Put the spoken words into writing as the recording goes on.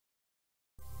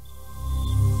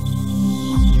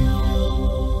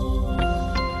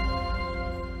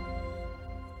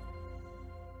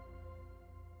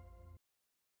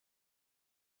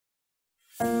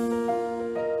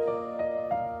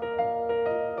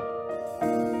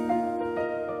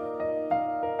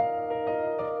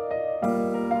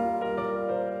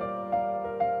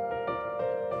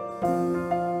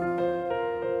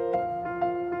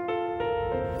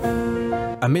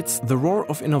Amidst the roar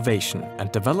of innovation and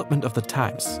development of the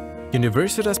times,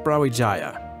 Universitas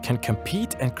Brawijaya can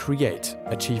compete and create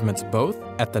achievements both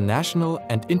at the national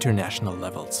and international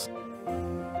levels.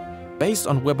 Based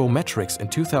on Webometrics in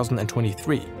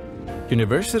 2023,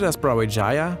 Universitas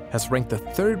Brawijaya has ranked the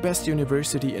 3rd best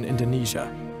university in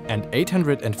Indonesia and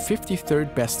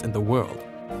 853rd best in the world.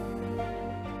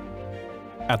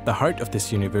 At the heart of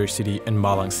this university in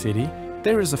Malang City,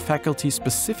 there is a faculty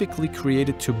specifically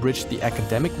created to bridge the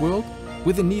academic world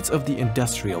with the needs of the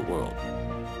industrial world.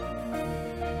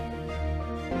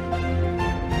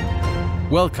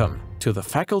 Welcome to the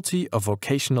Faculty of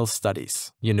Vocational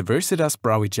Studies, Universitas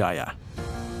Brawijaya.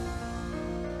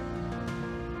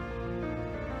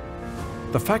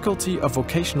 The Faculty of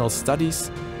Vocational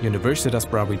Studies, Universitas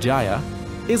Brawijaya,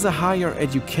 is a higher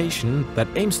education that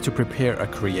aims to prepare a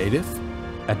creative,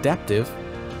 adaptive,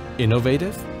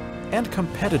 innovative, and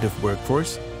competitive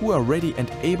workforce who are ready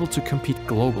and able to compete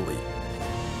globally.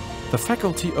 The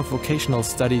Faculty of Vocational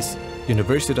Studies,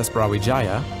 Universitas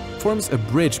Brawijaya, forms a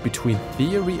bridge between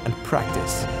theory and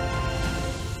practice.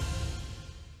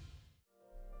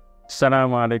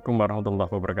 Assalamualaikum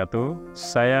warahmatullahi wabarakatuh.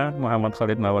 Saya Muhammad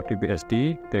Khalid Mawardi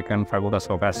BSD, Dekan Fakultas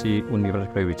Vokasi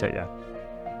Universitas Brawijaya.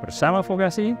 Bersama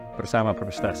vokasi, bersama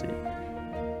berprestasi.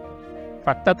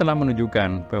 Fakta telah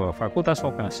menunjukkan bahwa Fakultas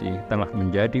Vokasi telah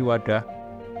menjadi wadah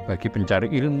bagi pencari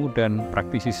ilmu dan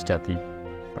praktisi sejati.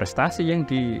 Prestasi yang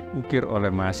diukir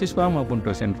oleh mahasiswa maupun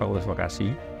dosen Fakultas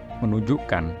Vokasi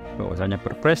menunjukkan bahwasanya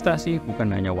berprestasi bukan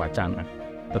hanya wacana,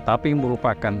 tetapi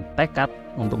merupakan tekad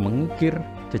untuk mengukir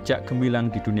jejak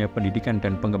gemilang di dunia pendidikan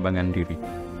dan pengembangan diri.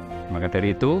 Maka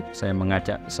dari itu, saya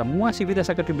mengajak semua sivitas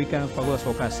akademika Fakultas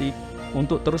Vokasi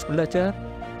untuk terus belajar,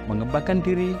 mengembangkan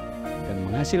diri, dan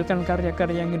menghasilkan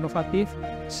karya-karya yang inovatif,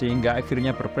 sehingga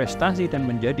akhirnya berprestasi dan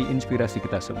menjadi inspirasi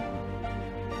kita semua.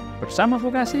 Bersama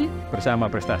vokasi, bersama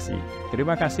prestasi.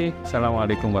 Terima kasih.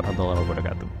 Assalamualaikum warahmatullahi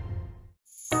wabarakatuh.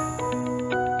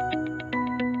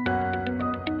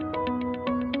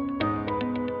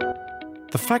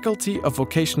 The Faculty of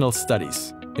Vocational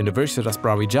Studies, Universitas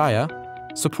Brawijaya,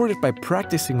 supported by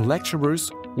practicing lecturers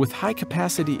with high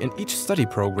capacity in each study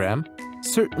program,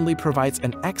 certainly provides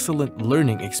an excellent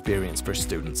learning experience for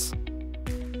students.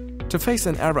 To face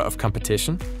an era of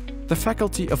competition, the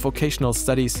Faculty of Vocational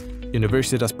Studies,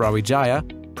 Universitas Brawijaya,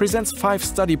 presents 5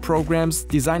 study programs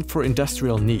designed for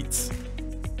industrial needs.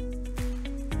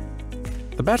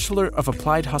 The Bachelor of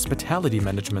Applied Hospitality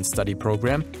Management study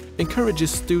program encourages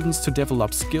students to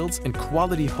develop skills in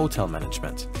quality hotel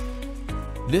management.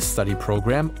 This study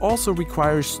program also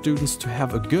requires students to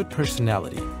have a good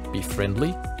personality, be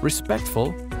friendly,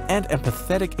 respectful, and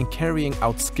empathetic in carrying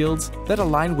out skills that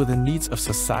align with the needs of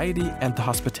society and the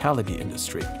hospitality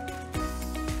industry.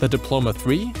 The Diploma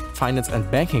 3 Finance and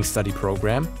Banking study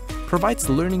program provides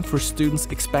learning for students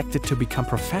expected to become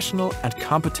professional and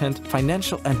competent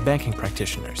financial and banking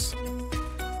practitioners.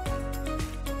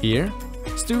 Here,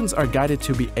 students are guided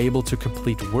to be able to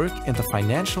complete work in the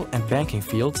financial and banking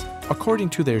fields according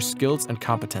to their skills and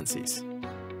competencies.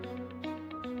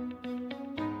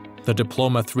 The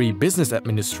Diploma 3 Business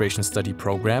Administration study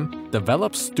program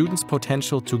develops students'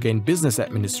 potential to gain business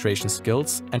administration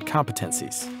skills and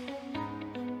competencies.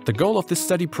 The goal of this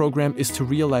study program is to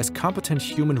realize competent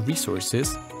human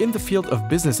resources in the field of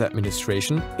business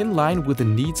administration in line with the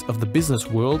needs of the business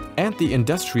world and the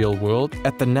industrial world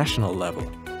at the national level.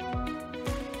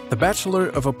 The Bachelor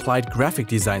of Applied Graphic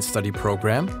Design study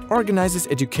program organizes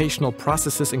educational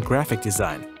processes in graphic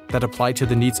design that apply to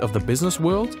the needs of the business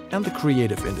world and the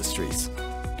creative industries.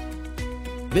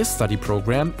 This study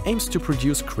program aims to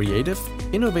produce creative,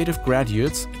 innovative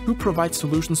graduates who provide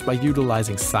solutions by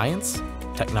utilizing science,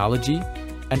 technology,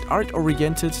 and art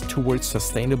oriented towards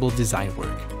sustainable design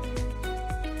work.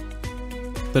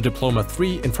 The Diploma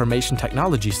 3 Information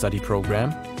Technology study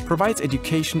program provides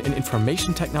education in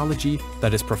information technology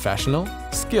that is professional,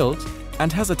 skilled,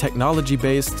 and has a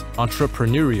technology-based,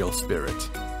 entrepreneurial spirit.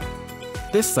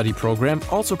 This study program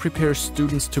also prepares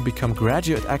students to become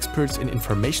graduate experts in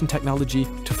information technology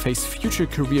to face future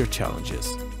career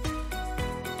challenges.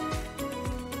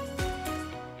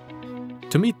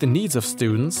 To meet the needs of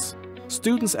students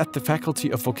at the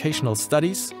Faculty of Vocational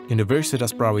Studies,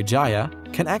 Universitas Brawijaya,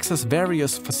 can access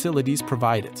various facilities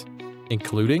provided,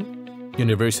 including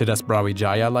Universitas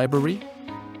Brawijaya Library,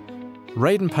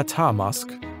 Raden Patah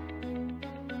Mosque,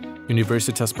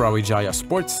 Universitas Brawijaya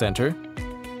Sports Center,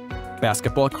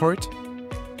 basketball court,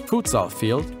 futsal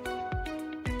field,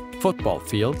 football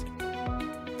field,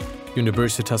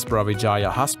 Universitas Brawijaya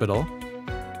Hospital,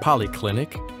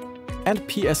 Polyclinic, and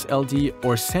PSLD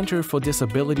or Center for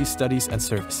Disability Studies and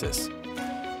Services.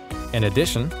 In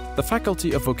addition, the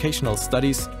Faculty of Vocational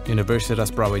Studies, Universitas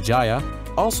Brawijaya,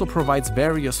 also provides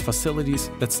various facilities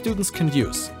that students can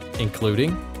use,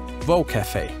 including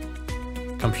VoCafe,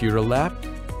 Computer Lab,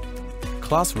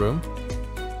 Classroom,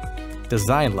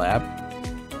 Design Lab,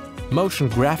 Motion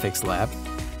Graphics Lab,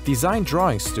 Design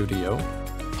Drawing Studio,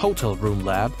 Hotel Room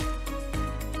Lab,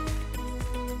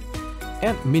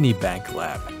 and Mini Bank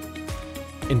Lab.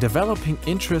 In developing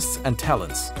interests and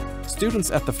talents,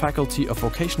 students at the Faculty of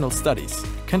Vocational Studies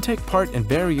can take part in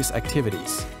various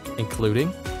activities,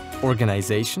 including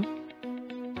organization,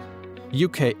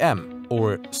 UKM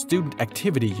or Student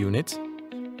Activity Unit,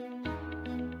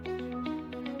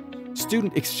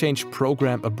 Student Exchange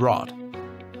Program abroad,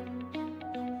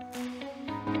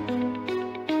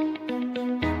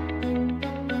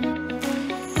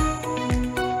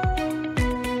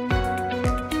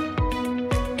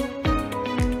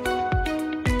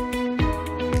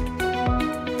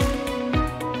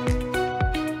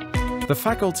 The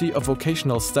Faculty of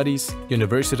Vocational Studies,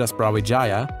 Universitas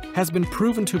Brawijaya, has been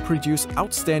proven to produce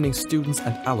outstanding students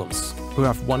and alums who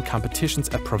have won competitions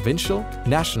at provincial,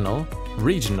 national,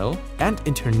 regional, and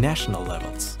international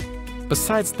levels.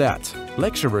 Besides that,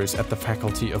 lecturers at the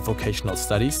Faculty of Vocational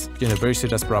Studies,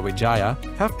 Universitas Brawijaya,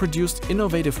 have produced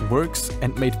innovative works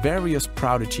and made various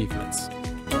proud achievements.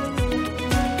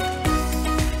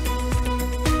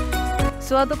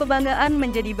 Suatu kebanggaan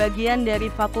menjadi bagian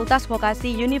dari Fakultas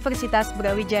Vokasi Universitas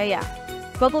Brawijaya.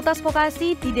 Fakultas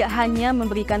Vokasi tidak hanya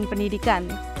memberikan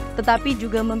pendidikan, tetapi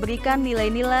juga memberikan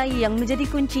nilai-nilai yang menjadi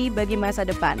kunci bagi masa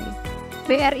depan.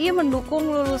 BRI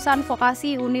mendukung lulusan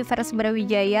vokasi Universitas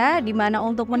Brawijaya, di mana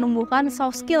untuk menumbuhkan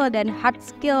soft skill dan hard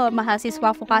skill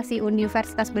mahasiswa vokasi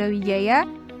Universitas Brawijaya.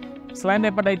 Selain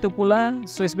daripada itu pula,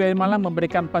 Swiss BRI Malang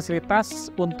memberikan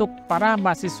fasilitas untuk para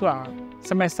mahasiswa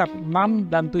semester 6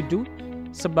 dan 7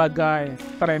 sebagai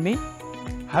trainee.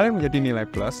 Hal yang menjadi nilai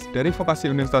plus dari vokasi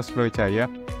Universitas Brawijaya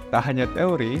tak hanya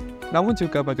teori, namun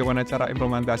juga bagaimana cara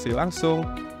implementasi langsung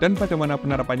dan bagaimana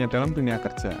penerapannya dalam dunia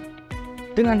kerja.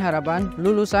 Dengan harapan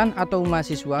lulusan atau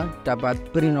mahasiswa dapat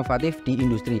berinovatif di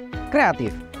industri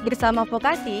kreatif. Bersama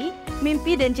vokasi,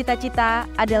 mimpi dan cita-cita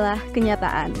adalah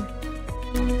kenyataan.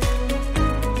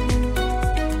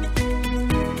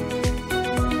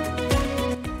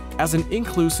 As an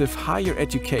inclusive higher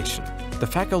education, the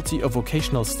Faculty of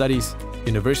Vocational Studies,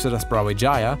 Universitas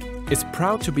Brawijaya, is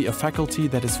proud to be a faculty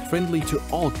that is friendly to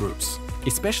all groups,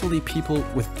 especially people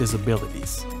with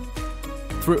disabilities.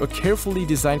 Through a carefully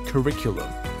designed curriculum,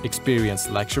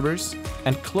 experienced lecturers,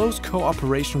 and close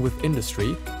cooperation with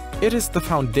industry, it is the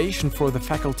foundation for the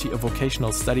Faculty of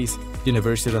Vocational Studies,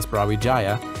 Universitas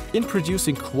Brawijaya, in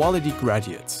producing quality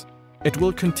graduates. It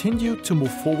will continue to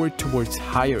move forward towards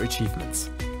higher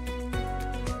achievements.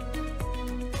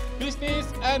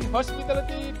 Business and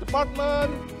Hospitality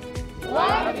Department.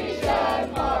 One vision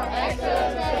for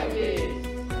excellent service.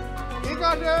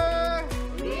 Ikade.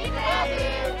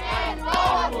 Creative and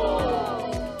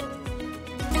powerful.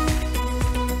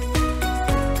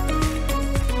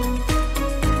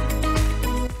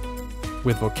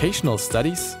 With vocational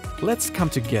studies, let's come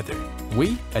together.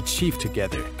 We achieve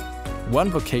together. One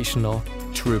vocational,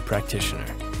 true practitioner.